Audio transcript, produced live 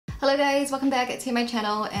Hello guys, welcome back to my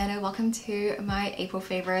channel and welcome to my April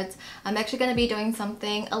favorites. I'm actually going to be doing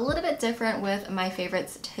something a little bit different with my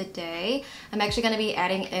favorites today. I'm actually going to be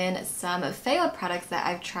adding in some favorite products that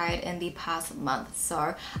I've tried in the past month.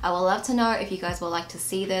 So I would love to know if you guys would like to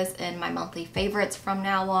see this in my monthly favorites from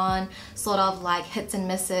now on, sort of like hits and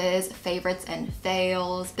misses, favorites and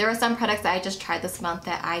fails. There are some products that I just tried this month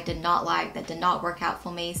that I did not like, that did not work out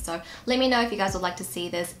for me. So let me know if you guys would like to see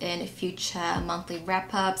this in future monthly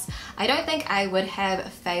wrap-ups. I don't think I would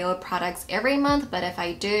have failed products every month, but if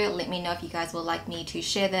I do, let me know if you guys would like me to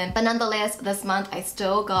share them. But nonetheless, this month I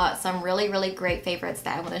still got some really great favorites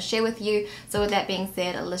that I want to share with you. So with that being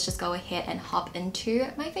said, let's just go ahead and hop into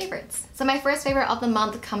my favorites. So my first favorite of the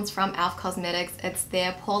month comes from e.l.f. Cosmetics. It's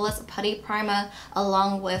their Poreless Putty Primer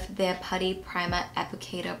along with their Putty Primer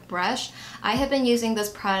Applicator Brush. I have been using this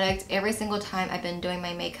product every single time I've been doing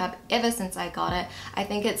my makeup ever since I got it. I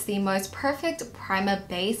think it's the most perfect primer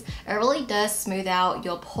base. It really does smooth out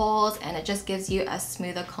your pores and it just gives you a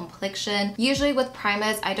smoother complexion. Usually with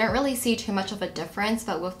primers, I don't really see too much of a difference,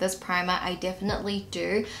 but with this primer, I definitely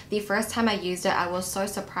do. The first time I used it, I was so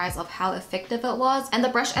surprised of how effective it was. And the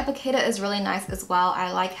brush applicator is really nice as well.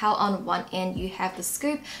 I like how on one end you have the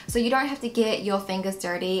scoop, so you don't have to get your fingers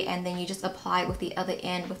dirty and then you just apply with the other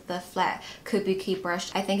end with the flat kabuki brush.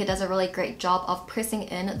 I think it does a really great job of pressing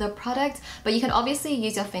in the product, but you can obviously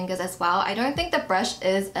use your fingers as well. I don't think the brush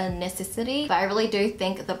is a necessity, but I really do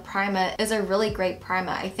think the primer is a really great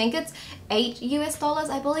primer. I think it's $8 US,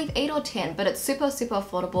 I believe, 8 or 10, but it's super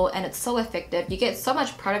affordable and it's so effective. You get so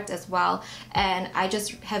much product as well, and I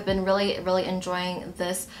just have been really enjoying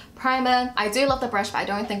this primer. I do love the brush, but I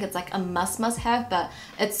don't think it's like a must have, but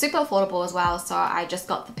it's super affordable as well, so I just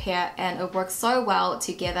got the pair and it works so well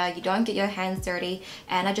together. You don't get your hands dirty,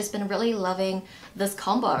 and I've just been really loving this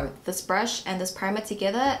combo, this brush and this primer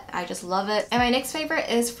together. I just love it. And my next favorite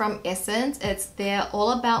is from Essence. It's their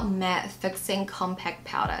All About Matte Fixing Compact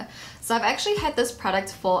Powder. So I've actually had this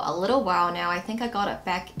product for a little while now. I think I got it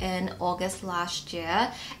back in August last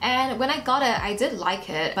year, and when I got it I did like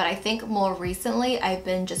it, but I think more recently I've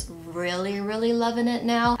been just really loving it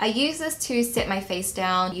now. I use this to set my face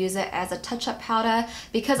down, use it as a touch-up powder.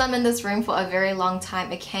 Because I'm in this room for a very long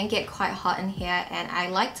time, it can get quite hot in here and I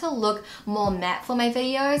like to look more matte for my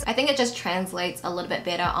videos. I think it just translates a little bit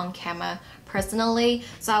better on camera personally.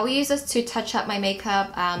 So I will use this to touch up my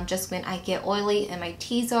makeup just when I get oily in my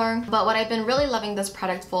T-zone. But what I've been really loving this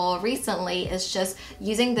product for recently is just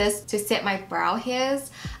using this to set my brow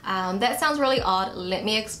hairs. That sounds really odd, let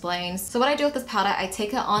me explain. So what I do with this powder, I take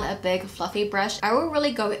it on a big fluffy brush. I will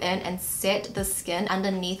really go in and set the skin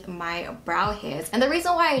underneath my brow hairs. And the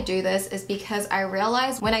reason why I do this is because I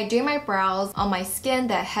realize when I do my brows on my skin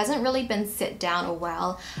that hasn't really been set down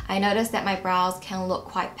well, I notice that my brows can look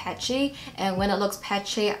quite patchy. And when it looks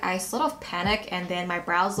patchy, I sort of panic and then my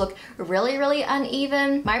brows look really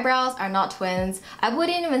uneven. My brows are not twins. I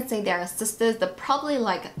wouldn't even say they're sisters. They're probably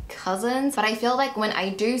like cousins. But I feel like when I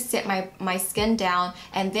do set my skin down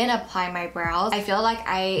and then apply my brows, I feel like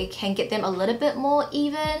I can get them a little bit more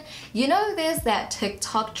even. You know, there's that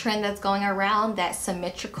TikTok trend that's going around, that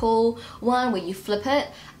symmetrical one where you flip it.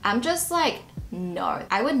 I'm just like, no,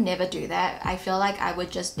 I would never do that. I feel like I would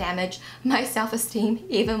just damage my self-esteem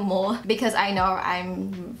even more because I know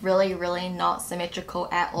I'm really not symmetrical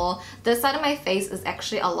at all. This side of my face is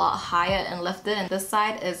actually a lot higher and lifted, and this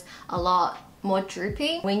side is a lot more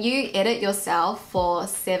droopy. When you edit yourself for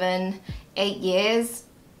 7-8 years,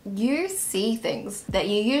 you see things that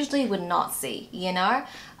you usually would not see, you know?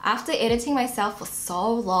 After editing myself for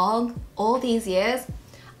so long, all these years,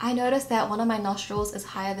 I noticed that one of my nostrils is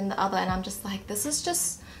higher than the other, and I'm just like, this is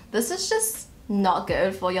just not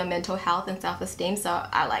good for your mental health and self-esteem. So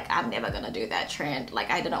I'm never gonna do that trend. Like,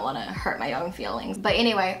 I didn't want to hurt my own feelings. But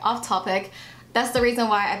anyway, off topic. That's the reason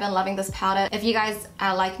why I've been loving this powder. If you guys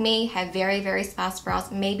are like me, have very sparse brows,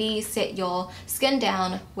 maybe set your skin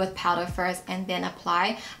down with powder first and then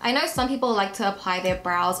apply. I know some people like to apply their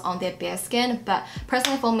brows on their bare skin, but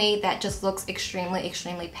personally for me, that just looks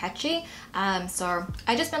extremely patchy. So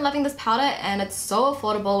I just been loving this powder and it's so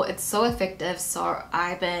affordable, it's so effective, so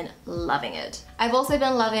I've been loving it. I've also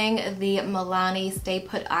been loving the Milani Stay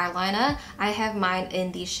Put eyeliner. I have mine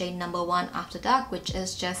in the shade number 1 After Dark, which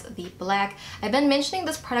is just the black. I've been mentioning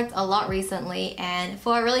this product a lot recently, and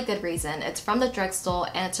for a really good reason. It's from the drugstore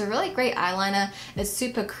and it's a really great eyeliner. It's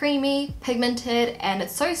super creamy, pigmented, and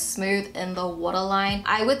it's so smooth in the waterline.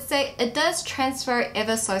 I would say it does transfer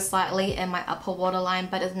ever so slightly in my upper waterline,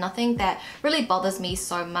 but it's nothing that really bothers me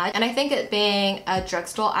so much. And I think it being a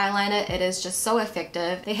drugstore eyeliner, it is just so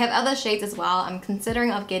effective. They have other shades as well. I'm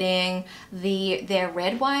considering of getting their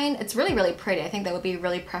red wine. It's really pretty. I think that would be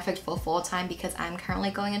really perfect for fall time because I'm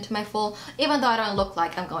currently going into my fall, even though I don't look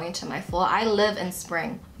like I'm going into my fall. I live in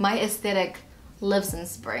spring. My aesthetic lives in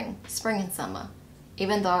spring and summer.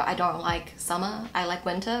 Even though I don't like summer, I like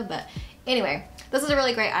winter. But anyway, this is a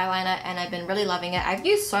really great eyeliner and I've been really loving it. I've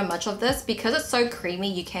used so much of this because it's so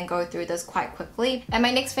creamy, you can go through this quite quickly. And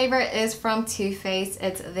my next favorite is from Too Faced.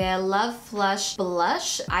 It's their Love Flush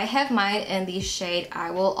Blush. I have mine in the shade I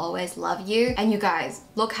Will Always Love You. And you guys,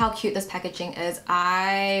 look how cute this packaging is.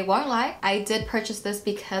 I won't lie, I did purchase this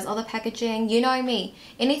because of the packaging. You know me,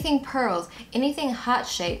 anything pearls, anything heart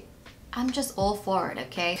shaped, I'm just all for it,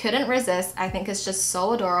 okay? Couldn't resist. I think it's just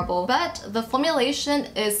so adorable. But the formulation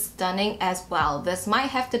is stunning as well. This might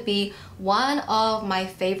have to be one of my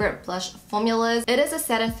favorite blush formulas. It is a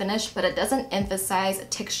satin finish, but it doesn't emphasize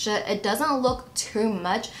texture. It doesn't look too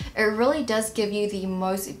much. It really does give you the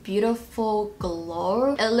most beautiful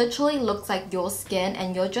glow. It literally looks like your skin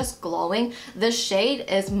and you're just glowing. This shade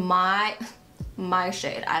is my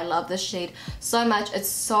shade. I love this shade so much. It's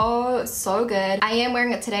so good. I am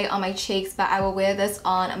wearing it today on my cheeks, but I will wear this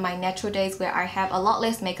on my natural days where I have a lot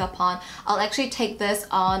less makeup on. I'll actually take this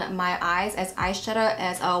on my eyes as eyeshadow,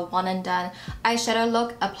 as a one and done eyeshadow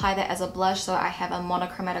look, apply that as a blush so I have a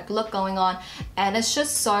monochromatic look going on, and it's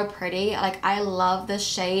just so pretty. Like, I love this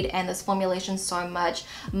shade and this formulation so much.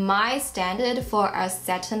 My standard for a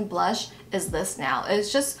satin blush is this now.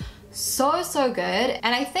 It's just so good,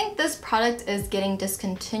 and I think this product is getting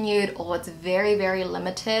discontinued, or it's very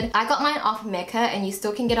limited. I got mine off Mecca and you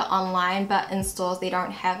still can get it online, but in stores they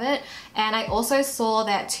don't have it. And I also saw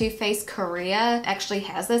that Too Faced Korea actually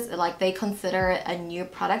has this, like they consider it a new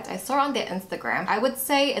product. I saw it on their Instagram. I would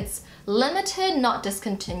say it's limited, not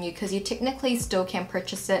discontinued, because you technically still can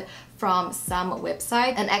purchase it from some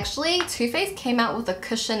website. And actually Too Faced came out with a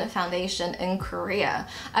cushion foundation in Korea.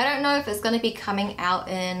 I don't know if it's going to be coming out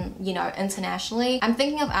in, you know, internationally. I'm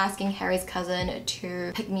thinking of asking Harry's cousin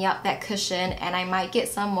to pick me up that cushion, and I might get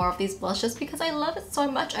some more of these blushes because I love it so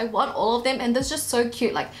much. I want all of them, and this is just so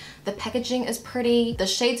cute. Like, the packaging is pretty, the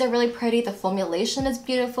shades are really pretty, the formulation is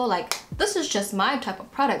beautiful. Like, this is just my type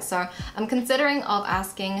of product. So I'm considering of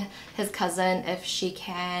asking his cousin if she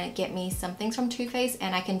can get me some things from Too Faced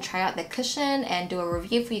and I can try out the cushion and do a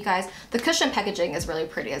review for you guys. The cushion packaging is really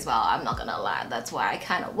pretty as well, I'm not gonna lie. That's why I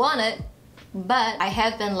kind of want it. But I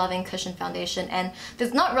have been loving cushion foundation, and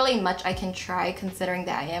there's not really much I can try considering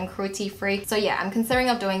that I am cruelty free. So yeah, I'm considering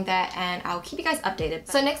of doing that, and I'll keep you guys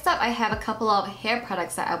updated. So next up, I have a couple of hair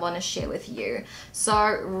products that I want to share with you.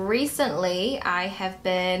 So recently I have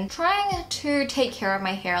been trying to take care of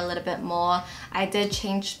my hair a little bit more. I did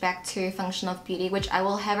change back to Functional Beauty, which I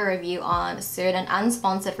will have a review on soon, an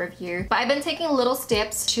unsponsored review. But I've been taking little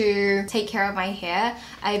steps to take care of my hair.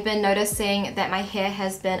 I've been noticing that my hair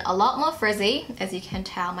has been a lot more frizzy. As you can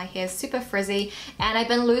tell, my hair is super frizzy, and I've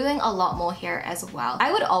been losing a lot more hair as well.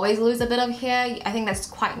 I would always lose a bit of hair. I think that's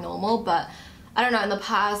quite normal, but I don't know, in the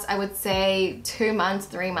past, I would say 2 months,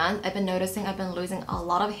 3 months, I've been noticing I've been losing a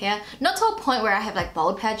lot of hair. Not to a point where I have like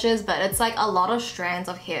bald patches, but it's like a lot of strands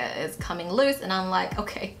of hair is coming loose, and I'm like,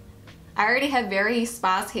 okay, I already have very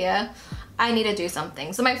sparse hair. I need to do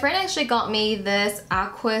something. So my friend actually got me this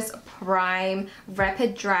Aquas Prime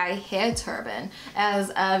Rapid Dry Hair Turban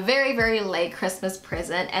as a very late Christmas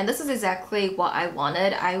present, and this is exactly what I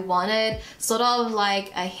wanted. I wanted sort of like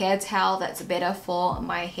a hair towel that's better for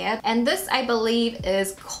my hair, and this I believe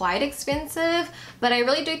is quite expensive, but I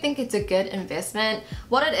really do think it's a good investment.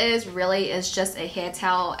 What it is really is just a hair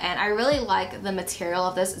towel, and I really like the material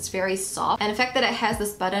of this. It's very soft, and the fact that it has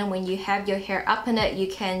this button, when you have your hair up in it, you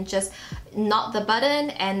can just knot the button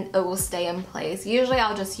and it will stay in place. Usually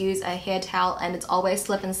I'll just use a hair towel and it's always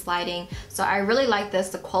slip and sliding, so I really like this.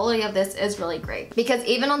 The quality of this is really great because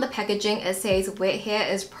even on the packaging it says wet hair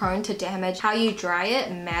is prone to damage. How you dry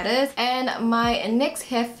it matters. And my next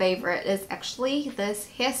hair favorite is actually this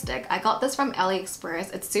hair stick. I got this from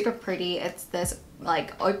AliExpress. It's super pretty. It's this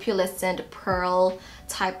like opalescent pearl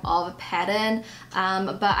type of pattern,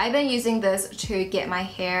 but I've been using this to get my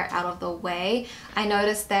hair out of the way. I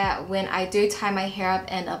noticed that when I do tie my hair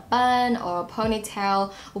up in a bun or a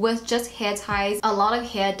ponytail with just hair ties, a lot of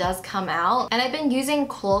hair does come out, and I've been using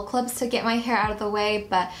claw clips to get my hair out of the way,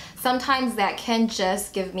 but sometimes that can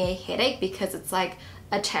just give me a headache because it's like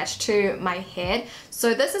attached to my head.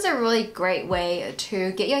 So this is a really great way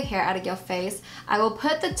to get your hair out of your face. I will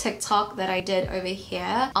put the TikTok that I did over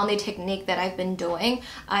here on the technique that I've been doing.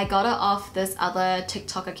 I got it off this other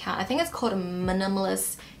TikTok account. I think it's called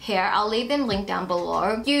Minimalist Hair. I'll leave them linked down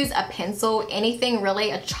below. Use a pencil, anything really,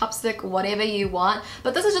 a chopstick, whatever you want.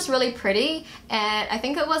 But this is just really pretty, and I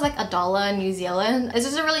think it was like $1 in New Zealand. It's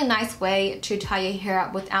just a really nice way to tie your hair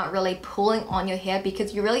up without really pulling on your hair,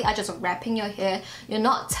 because you really are just wrapping your hair. You're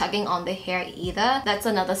not tugging on the hair either. That's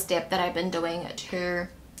another step that I've been doing to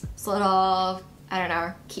sort of, I don't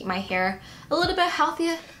know, keep my hair a little bit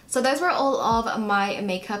healthier. So those were all of my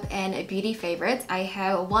makeup and beauty favorites. I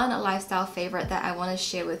have one lifestyle favorite that I want to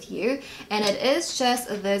share with you, and it is just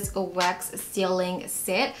this wax sealing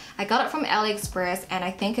set. I got it from AliExpress and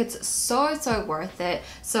I think it's so worth it.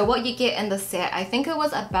 So what you get in the set, I think it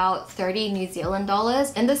was about 30 New Zealand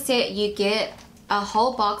dollars. In the set you get a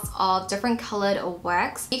whole box of different colored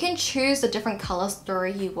wax. You can choose the different color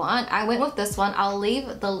story you want. I went with this one. I'll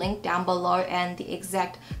leave the link down below and the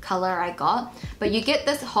exact color I got. But you get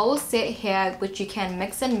this whole set here, which you can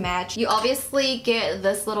mix and match. You obviously get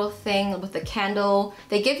this little thing with the candle.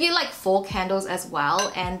 They give you like 4 candles as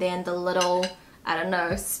well, and then the little, I don't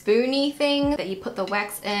know, spoony thing that you put the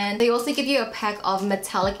wax in. They also give you a pack of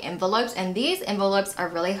metallic envelopes, and these envelopes are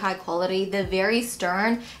really high quality. They're very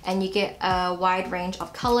stern and you get a wide range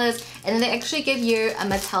of colors, and then they actually give you a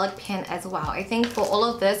metallic pen as well. I think for all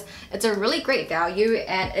of this, it's a really great value,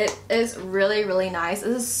 and it is really nice.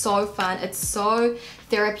 This is so fun. It's so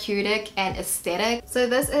therapeutic and aesthetic. So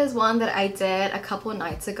this is one that I did a couple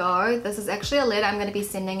nights ago. This is actually a letter I'm going to be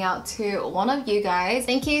sending out to one of you guys.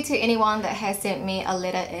 Thank you to anyone that has sent me a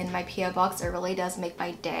letter in my PO box. It really does make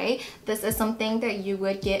my day. This is something that you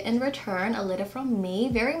would get in return, a letter from me.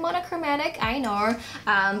 Very monochromatic, I know,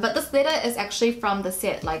 but this letter is actually from the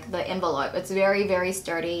set, like the envelope. It's very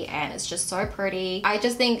sturdy and it's just so pretty. I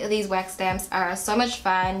just think these wax stamps are so much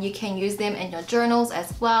fun. You can use them in your journals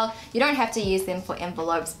as well. You don't have to use them for envelopes,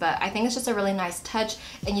 but I think it's just a really nice touch,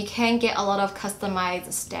 and you can get a lot of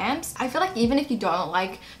customized stamps. I feel like even if you don't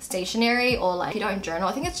like stationery or like you don't journal,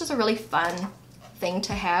 I think it's just a really fun thing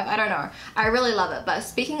to have. I don't know, I really love it. But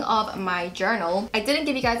speaking of my journal, I didn't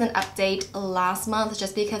give you guys an update last month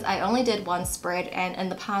just because I only did 1 spread, and in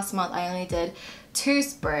the past month I only did 2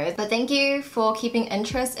 spreads. But thank you for keeping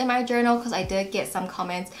interest in my journal, because I did get some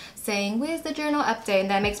comments saying where's the journal update,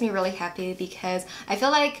 and that makes me really happy, because I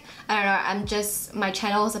feel like, I don't know, my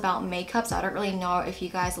channel is about makeup, so I don't really know if you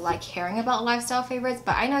guys like hearing about lifestyle favorites,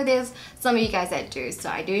 but I know there's some of you guys that do,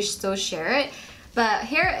 so I do still share it. But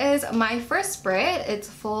here is my first spread. It's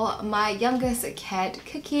for my youngest cat,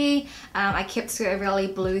 Cookie. I kept to a really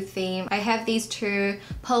blue theme. I have these 2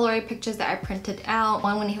 Polaroid pictures that I printed out,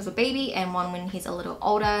 one when he was a baby and one when he's a little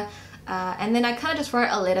older. And then I kind of just wrote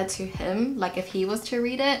a letter to him, like if he was to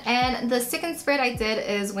read it. And the second spread I did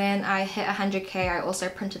is when I hit 100k, I also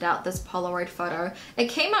printed out this Polaroid photo. It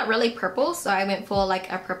came out really purple, so I went for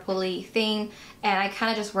like a purpley theme, and I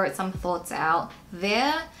kind of just wrote some thoughts out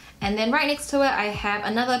there. And then right next to it, I have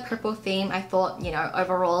another purple theme. I thought, you know,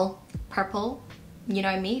 overall purple, you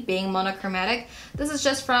know me, being monochromatic. This is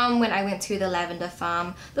just from when I went to the lavender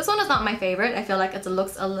farm. This one is not my favorite. I feel like it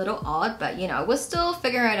looks a little odd, but you know, we're still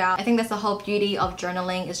figuring it out. I think that's the whole beauty of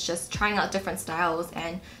journaling, is just trying out different styles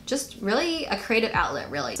and just really a creative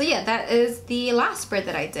outlet, really. So yeah, that is the last spread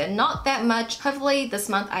that I did. Not that much. Hopefully this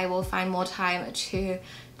month I will find more time to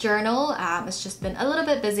journal. It's just been a little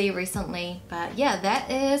bit busy recently, but yeah, that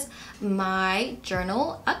is my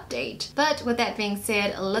journal update. But with that being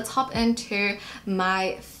said, let's hop into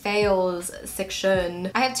my fails section.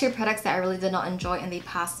 I have 2 products that I really did not enjoy in the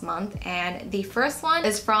past month, and the first one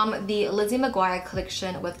is from the Lizzie McGuire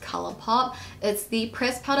collection with Colourpop. It's the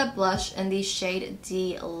pressed powder blush in the shade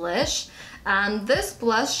Delish. This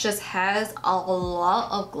blush just has a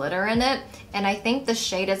lot of glitter in it, and I think the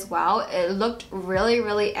shade as well, it looked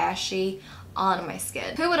really ashy on my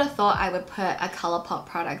skin. Who would have thought I would put a Colourpop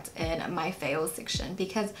product in my fails section?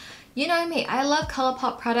 Because you know me, I love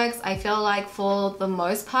Colourpop products. I feel like for the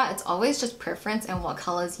most part, it's always just preference and what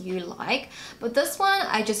colors you like. But this one,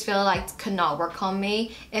 I just feel like could not work on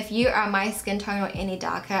me. If you are my skin tone or any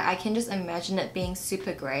darker, I can just imagine it being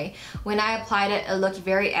super gray. When I applied it, it looked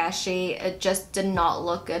very ashy. It just did not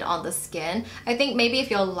look good on the skin. I think maybe if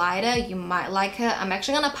you're lighter, you might like it. I'm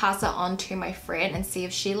actually gonna pass it on to my friend and see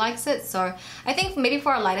if she likes it. So I think maybe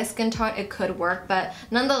for a lighter skin tone, it could work. But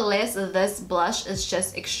nonetheless, this blush is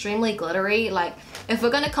just extremely glittery. Like if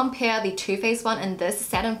we're gonna compare the Too Faced one and this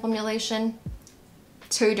satin formulation,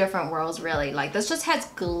 two different worlds really. Like this just has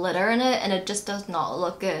glitter in it and it just does not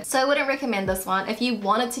look good. So I wouldn't recommend this one. If you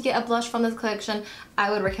wanted to get a blush from this collection,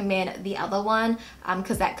 I would recommend the other one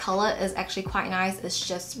because that color is actually quite nice. It's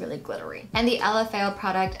just really glittery. And the other failed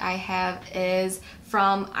product I have is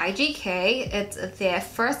from IGK. It's their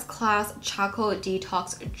First Class Charcoal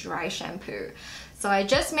Detox Dry Shampoo. So I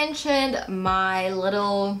just mentioned my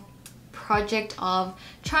little project of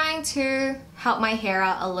trying to help my hair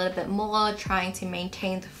out a little bit more, trying to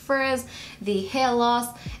maintain the frizz, the hair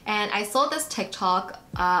loss, and I saw this TikTok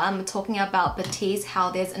talking about Petite,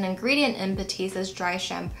 how there's an ingredient in Petite's dry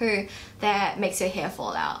shampoo that makes your hair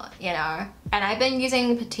fall out, you know. And I've been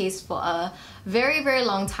using Petite for a very, very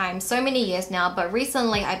long time, so many years now, but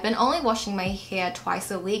recently I've been only washing my hair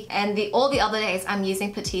twice a week, and all the other days I'm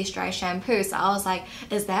using Petite dry shampoo. So I was like,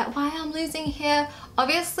 is that why I'm losing hair?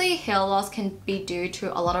 Obviously hair loss can be due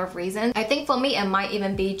to a lot of reasons. I think for me it might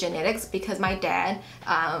even be genetics because my dad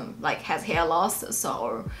like has hair loss,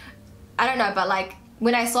 so I don't know, but like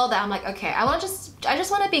when I saw that I'm like, okay, I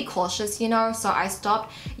just want to be cautious, you know. So I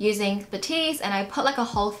stopped using Petite and I put like a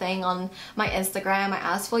whole thing on my Instagram. I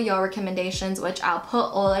asked for your recommendations, which I'll put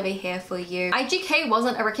all over here for you. IGK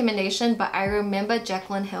wasn't a recommendation, but I remember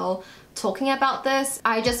Jaclyn Hill talking about this.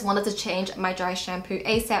 I just wanted to change my dry shampoo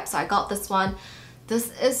ASAP, so I got this one.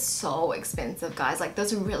 This is so expensive, guys. Like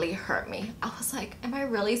this really hurt me. I was like, am I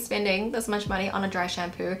really spending this much money on a dry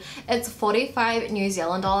shampoo? It's 45 New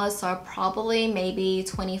Zealand dollars, so probably maybe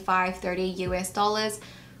 25, 30 US dollars.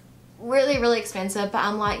 Really, really expensive, but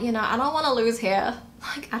I'm like, you know, I don't want to lose hair.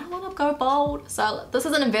 Like, I don't want to go bald. So this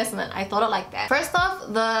is an investment. I thought it like that. First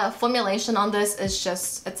off, the formulation on this is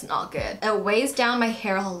just, it's not good. It weighs down my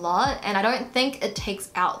hair a lot and I don't think it takes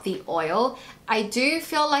out the oil. I do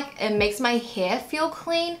feel like it makes my hair feel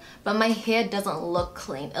clean, but my hair doesn't look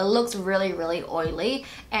clean. It looks really, really oily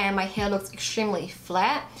and my hair looks extremely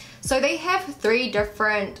flat. So they have 3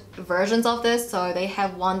 different versions of this. So they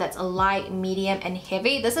have one that's a light, medium, and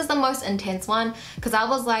heavy. This is the most intense one because I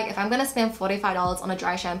was like, if I'm gonna spend $45 on a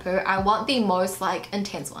dry shampoo, I want the most like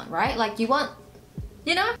intense one, right? Like you want,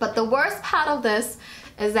 you know? But the worst part of this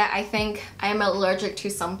is that I think I am allergic to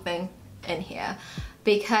something in here.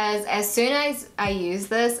 Because as soon as I used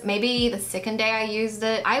this, maybe the second day I used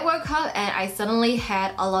it, I woke up and I suddenly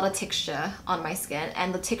had a lot of texture on my skin,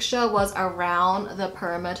 and the texture was around the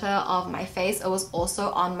perimeter of my face. It was also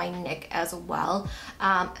on my neck as well.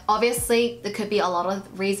 Obviously there could be a lot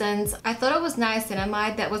of reasons. I thought it was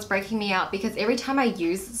niacinamide that was breaking me out because every time I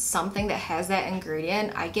use something that has that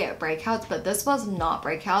ingredient I get breakouts, but this was not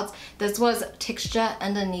breakouts. This was texture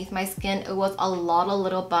underneath my skin. It was a lot of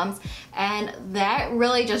little bumps, and that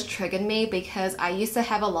really just triggered me because I used to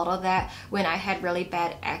have a lot of that when I had really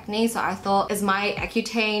bad acne. So I thought, is my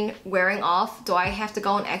Accutane wearing off? Do I have to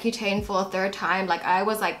go on Accutane for a 3rd time? Like I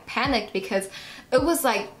was like panicked because it was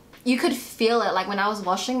like, you could feel it. Like when I was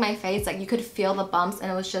washing my face, like you could feel the bumps, and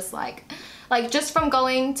it was just like just from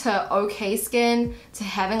going to okay skin to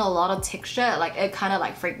having a lot of texture, like it kind of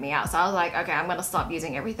like freaked me out. So I was like, okay, I'm gonna stop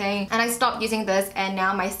using everything. And I stopped using this, and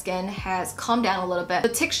now my skin has calmed down a little bit. The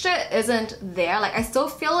texture isn't there. Like I still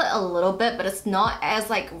feel it a little bit, but it's not as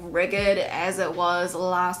like rigid as it was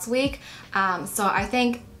last week. So I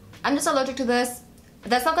think I'm just allergic to this.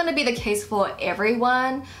 That's not going to be the case for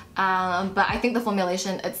everyone, but I think the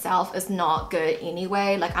formulation itself is not good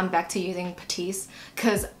anyway. Like I'm back to using Petite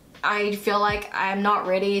because I feel like I'm not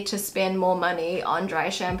ready to spend more money on dry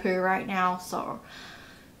shampoo right now. So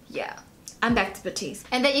yeah, I'm back to Petite.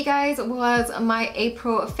 And that, you guys, was my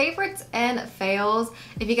April favorites and fails.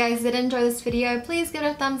 If you guys did enjoy this video, please give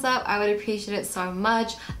it a thumbs up. I would appreciate it so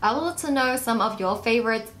much. I would love to know some of your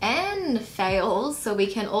favorites and fails so we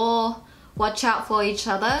can all watch out for each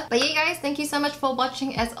other. But you guys, thank you so much for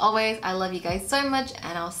watching. As always, I love you guys so much,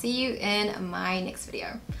 and I'll see you in my next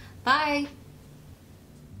video. Bye!